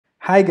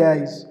Hi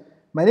guys,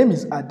 my name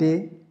is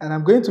Ade and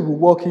I'm going to be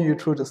walking you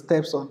through the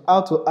steps on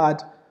how to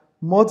add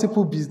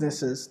multiple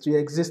businesses to your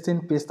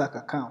existing Paystack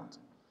account.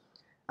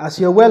 As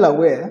you're well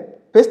aware,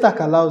 Paystack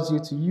allows you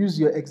to use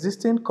your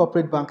existing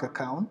corporate bank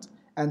account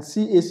and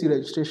CAC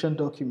registration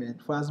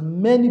document for as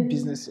many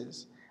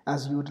businesses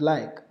as you would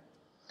like.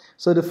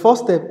 So the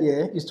first step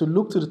here is to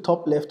look to the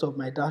top left of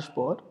my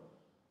dashboard.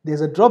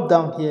 There's a drop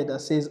down here that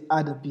says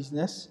add a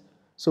business.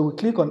 So we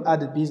click on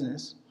add a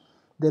business.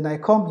 Then I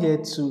come here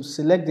to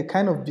select the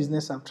kind of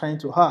business I'm trying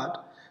to add.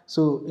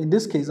 So in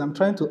this case, I'm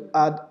trying to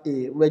add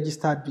a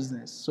registered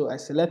business. So I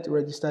select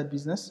registered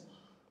business.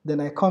 Then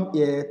I come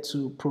here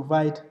to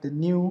provide the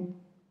new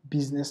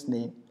business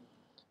name.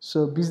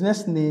 So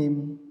business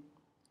name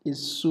is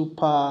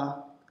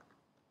Super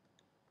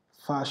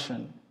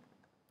Fashion.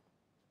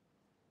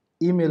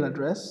 Email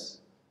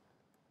address,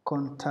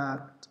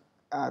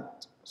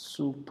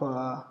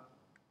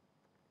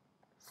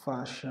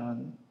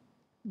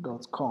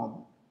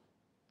 contact@superfashion.com.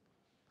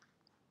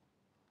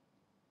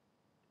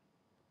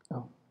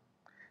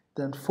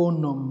 Then phone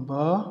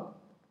number,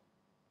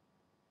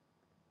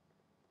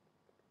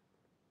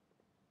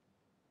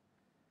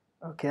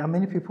 okay, how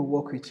many people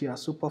work with you at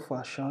Super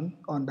Fashion?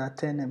 Under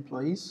 10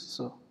 employees,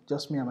 so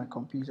just me and my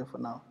computer for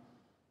now.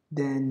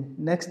 Then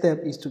next step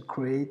is to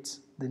create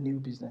the new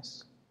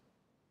business.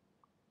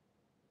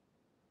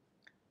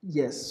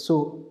 Yes,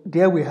 so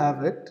there we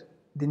have it.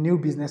 The new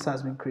business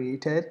has been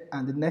created,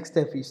 and the next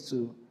step is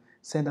to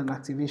send an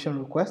activation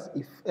request.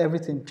 If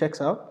everything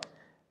checks out,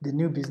 the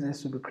new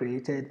business will be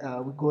created.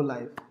 We go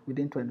live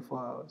within 24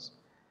 hours.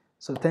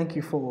 So thank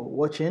you for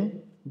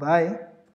watching. Bye.